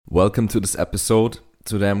Welcome to this episode.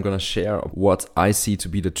 Today I'm gonna share what I see to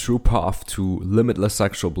be the true path to limitless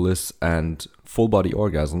sexual bliss and full body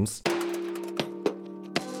orgasms.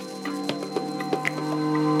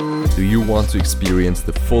 Do you want to experience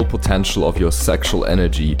the full potential of your sexual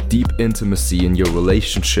energy, deep intimacy in your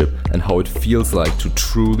relationship, and how it feels like to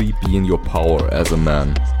truly be in your power as a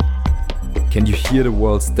man? Can you hear the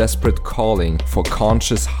world's desperate calling for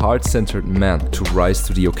conscious, heart-centered men to rise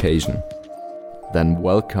to the occasion? Then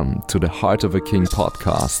welcome to the Heart of a King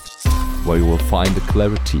podcast, where you will find the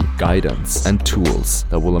clarity, guidance, and tools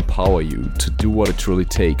that will empower you to do what it truly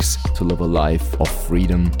takes to live a life of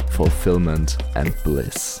freedom, fulfillment, and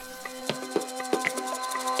bliss.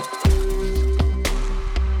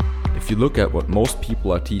 If you look at what most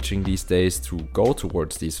people are teaching these days to go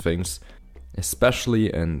towards these things,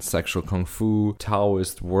 especially in sexual kung fu,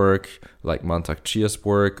 Taoist work like Mantak Chia's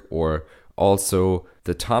work, or also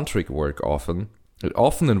the tantric work it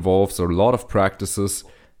often involves a lot of practices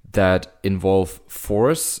that involve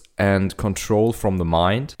force and control from the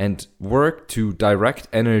mind and work to direct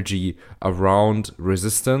energy around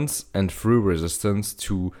resistance and through resistance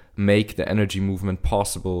to make the energy movement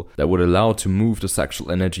possible that would allow to move the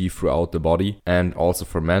sexual energy throughout the body, and also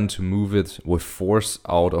for men to move it with force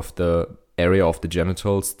out of the area of the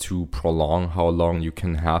genitals to prolong how long you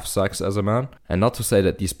can have sex as a man. And not to say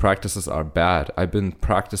that these practices are bad. I've been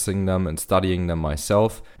practicing them and studying them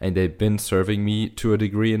myself, and they've been serving me to a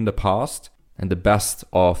degree in the past. And the best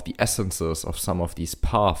of the essences of some of these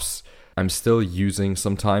paths I'm still using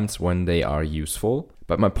sometimes when they are useful.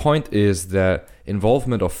 But my point is that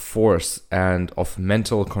involvement of force and of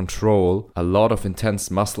mental control, a lot of intense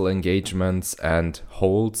muscle engagements and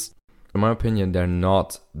holds, in my opinion, they're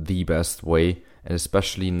not the best way, and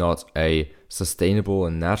especially not a sustainable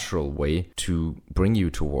and natural way to bring you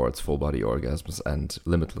towards full body orgasms and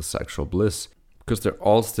limitless sexual bliss. Because they're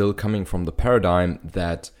all still coming from the paradigm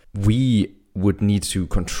that we would need to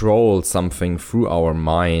control something through our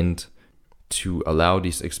mind to allow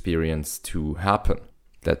this experience to happen.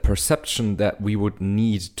 That perception that we would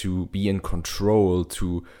need to be in control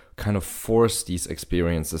to kind of force these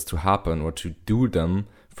experiences to happen or to do them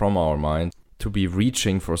from our mind, to be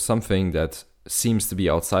reaching for something that seems to be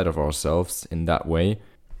outside of ourselves in that way,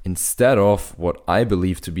 instead of what I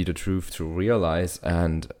believe to be the truth, to realize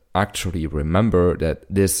and actually remember that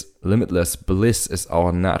this limitless bliss is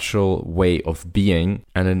our natural way of being,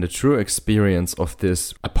 and in the true experience of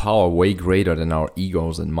this, a power way greater than our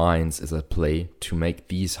egos and minds is at play to make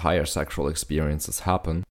these higher sexual experiences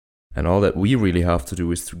happen. And all that we really have to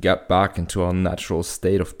do is to get back into our natural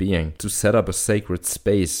state of being, to set up a sacred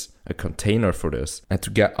space, a container for this, and to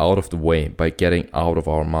get out of the way by getting out of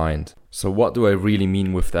our mind. So what do I really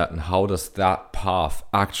mean with that, and how does that path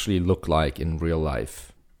actually look like in real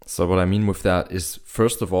life? So what I mean with that is,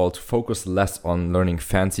 first of all, to focus less on learning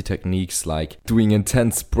fancy techniques like doing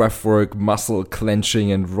intense breathwork, muscle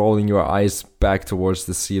clenching and rolling your eyes back towards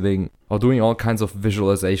the ceiling, or doing all kinds of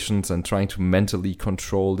visualizations and trying to mentally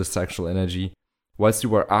control the sexual energy, whilst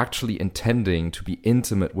you are actually intending to be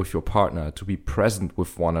intimate with your partner, to be present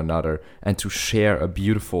with one another, and to share a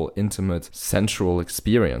beautiful, intimate, sensual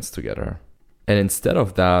experience together. And instead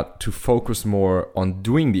of that, to focus more on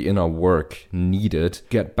doing the inner work needed to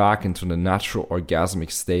get back into the natural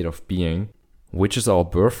orgasmic state of being, which is our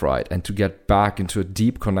birthright, and to get back into a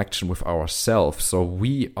deep connection with ourselves, so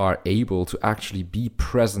we are able to actually be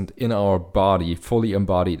present in our body, fully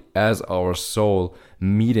embodied as our soul,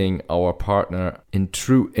 meeting our partner in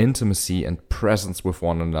true intimacy and presence with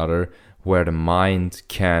one another, where the mind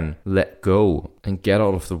can let go and get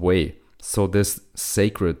out of the way, so this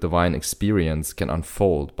sacred divine experience can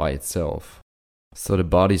unfold by itself. So the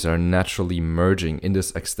bodies are naturally merging in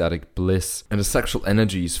this ecstatic bliss, and the sexual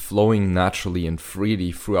energy is flowing naturally and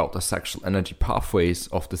freely throughout the sexual energy pathways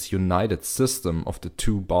of this united system of the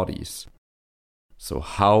two bodies. So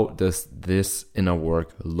how does this inner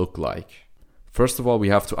work look like? First of all, we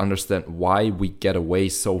have to understand why we get away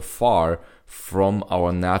so far from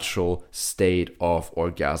our natural state of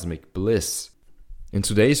orgasmic bliss. In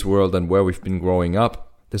today's world and where we've been growing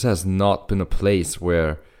up, this has not been a place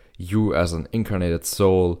where you as an incarnated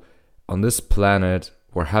soul on this planet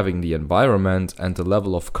were having the environment and the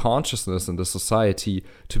level of consciousness in the society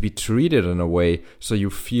to be treated in a way so you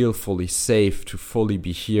feel fully safe to fully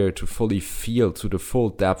be here, to fully feel to the full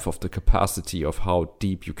depth of the capacity of how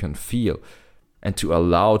deep you can feel, and to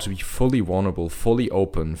allow to be fully vulnerable, fully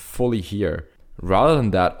open, fully here. Rather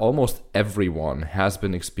than that, almost everyone has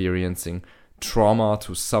been experiencing trauma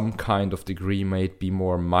to some kind of degree, may it be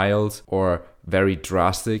more mild or very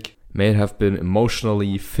drastic, may it have been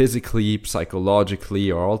emotionally, physically,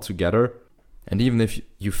 psychologically, or all together. And even if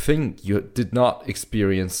you think you did not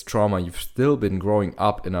experience trauma, you've still been growing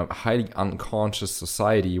up in a highly unconscious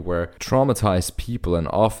society where traumatized people and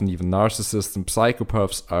often even narcissists and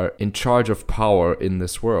psychopaths are in charge of power in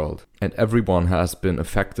this world. And everyone has been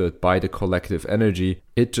affected by the collective energy.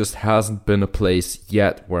 It just hasn't been a place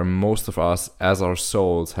yet where most of us as our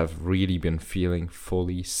souls have really been feeling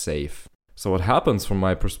fully safe. So what happens from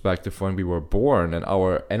my perspective when we were born and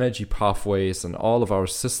our energy pathways and all of our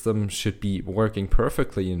systems should be working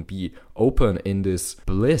perfectly and be open in this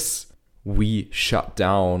bliss, we shut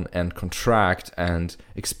down and contract and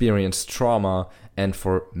experience trauma. And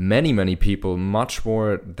for many, many people, much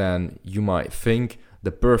more than you might think, the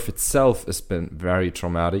birth itself has been very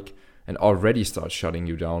traumatic and already starts shutting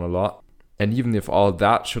you down a lot. And even if all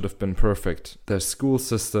that should have been perfect, the school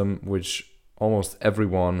system, which almost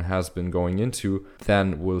everyone has been going into,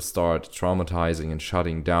 then will start traumatizing and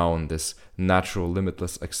shutting down this natural,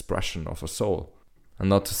 limitless expression of a soul. And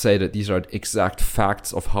not to say that these are exact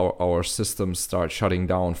facts of how our systems start shutting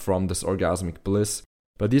down from this orgasmic bliss,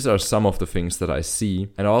 but these are some of the things that I see.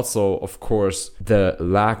 And also, of course, the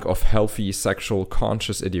lack of healthy sexual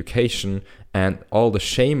conscious education and all the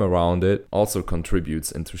shame around it also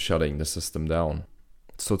contributes into shutting the system down.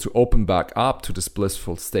 So to open back up to this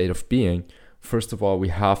blissful state of being, first of all, we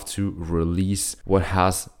have to release what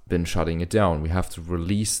has been shutting it down. We have to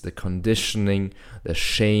release the conditioning, the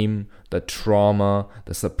shame, the trauma,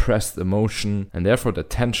 the suppressed emotion, and therefore the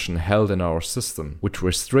tension held in our system, which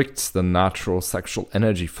restricts the natural sexual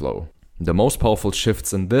energy flow. The most powerful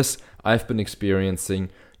shifts in this I've been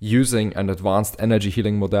experiencing using an advanced energy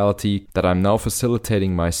healing modality that I'm now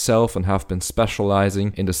facilitating myself and have been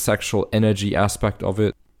specializing in the sexual energy aspect of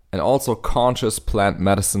it. And also conscious plant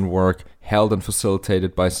medicine work held and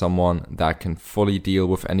facilitated by someone that can fully deal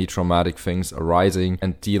with any traumatic things arising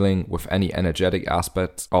and dealing with any energetic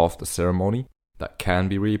aspects of the ceremony. That can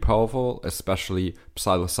be really powerful, especially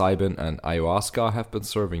psilocybin and ayahuasca have been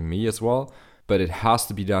serving me as well, but it has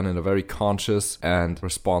to be done in a very conscious and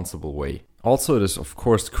responsible way. Also, it is of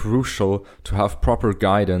course crucial to have proper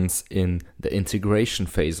guidance in the integration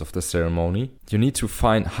phase of the ceremony. You need to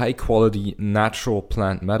find high quality natural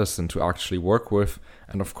plant medicine to actually work with,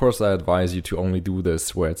 and of course I advise you to only do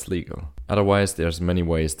this where it's legal. Otherwise, there's many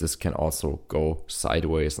ways this can also go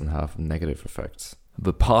sideways and have negative effects.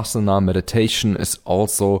 Vipassana meditation is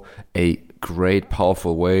also a great,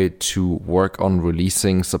 powerful way to work on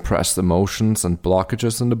releasing suppressed emotions and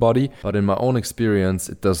blockages in the body. But in my own experience,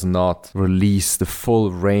 it does not release the full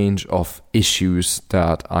range of issues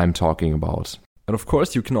that I'm talking about. And of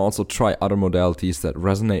course, you can also try other modalities that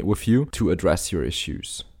resonate with you to address your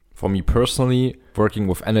issues. For me personally, working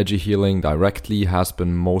with energy healing directly has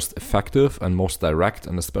been most effective and most direct,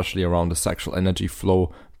 and especially around the sexual energy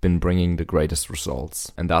flow, been bringing the greatest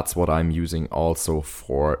results. And that's what I'm using also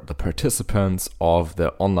for the participants of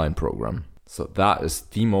the online program. So that is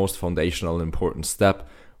the most foundational important step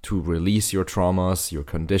to release your traumas, your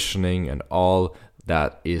conditioning, and all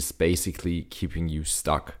that is basically keeping you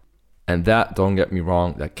stuck. And that, don't get me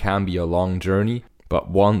wrong, that can be a long journey, but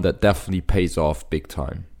one that definitely pays off big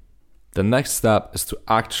time. The next step is to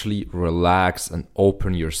actually relax and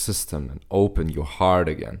open your system and open your heart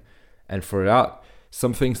again. And for that,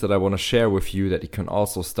 some things that I want to share with you that you can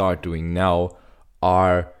also start doing now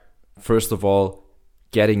are, first of all,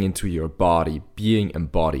 getting into your body, being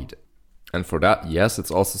embodied. And for that, yes, it's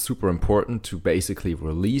also super important to basically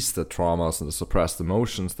release the traumas and the suppressed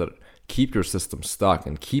emotions that keep your system stuck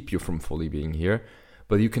and keep you from fully being here.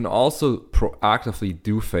 But you can also proactively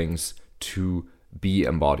do things to be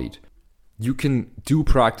embodied. You can do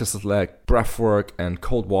practices like breath work and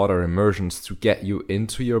cold water immersions to get you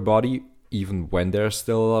into your body, even when there's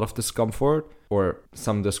still a lot of discomfort or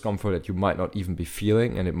some discomfort that you might not even be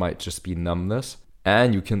feeling, and it might just be numbness.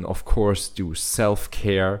 And you can, of course, do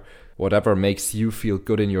self-care, whatever makes you feel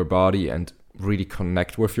good in your body and really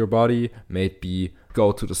connect with your body. May it be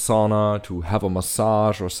go to the sauna, to have a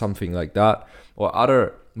massage or something like that, or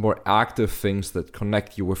other more active things that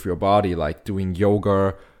connect you with your body, like doing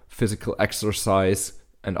yoga, physical exercise,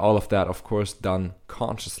 and all of that, of course, done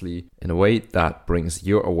consciously in a way that brings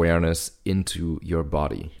your awareness into your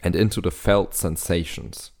body and into the felt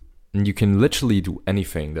sensations. And you can literally do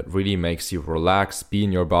anything that really makes you relax, be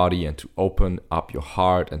in your body, and to open up your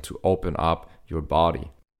heart and to open up your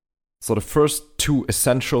body. So the first two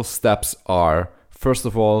essential steps are, first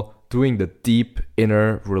of all, doing the deep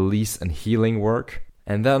inner release and healing work,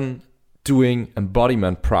 and then doing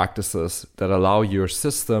embodiment practices that allow your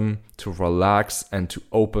system to relax and to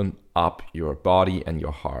open up your body and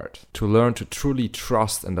your heart. To learn to truly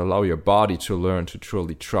trust and allow your body to learn to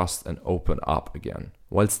truly trust and open up again.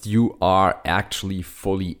 whilst you are actually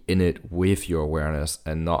fully in it with your awareness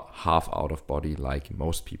and not half out of body like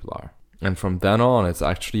most people are. And from then on, it's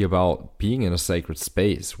actually about being in a sacred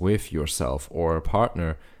space with yourself or a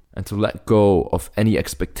partner, and to let go of any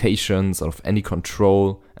expectations, of any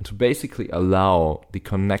control, and to basically allow the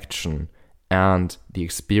connection and the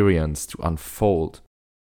experience to unfold,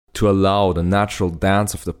 to allow the natural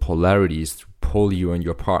dance of the polarities to pull you and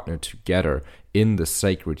your partner together in the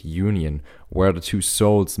sacred union where the two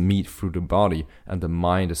souls meet through the body and the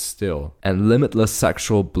mind is still. And limitless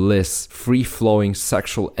sexual bliss, free-flowing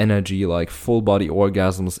sexual energy like full-body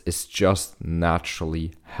orgasms is just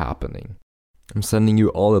naturally happening. I'm sending you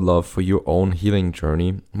all the love for your own healing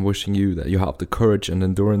journey. I'm wishing you that you have the courage and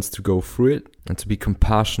endurance to go through it and to be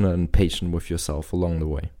compassionate and patient with yourself along the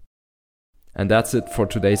way. And that's it for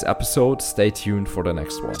today's episode. Stay tuned for the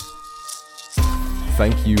next one.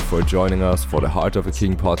 Thank you for joining us for the Heart of a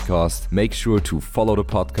King podcast. Make sure to follow the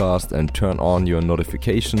podcast and turn on your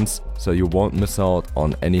notifications so you won't miss out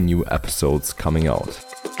on any new episodes coming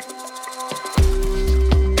out.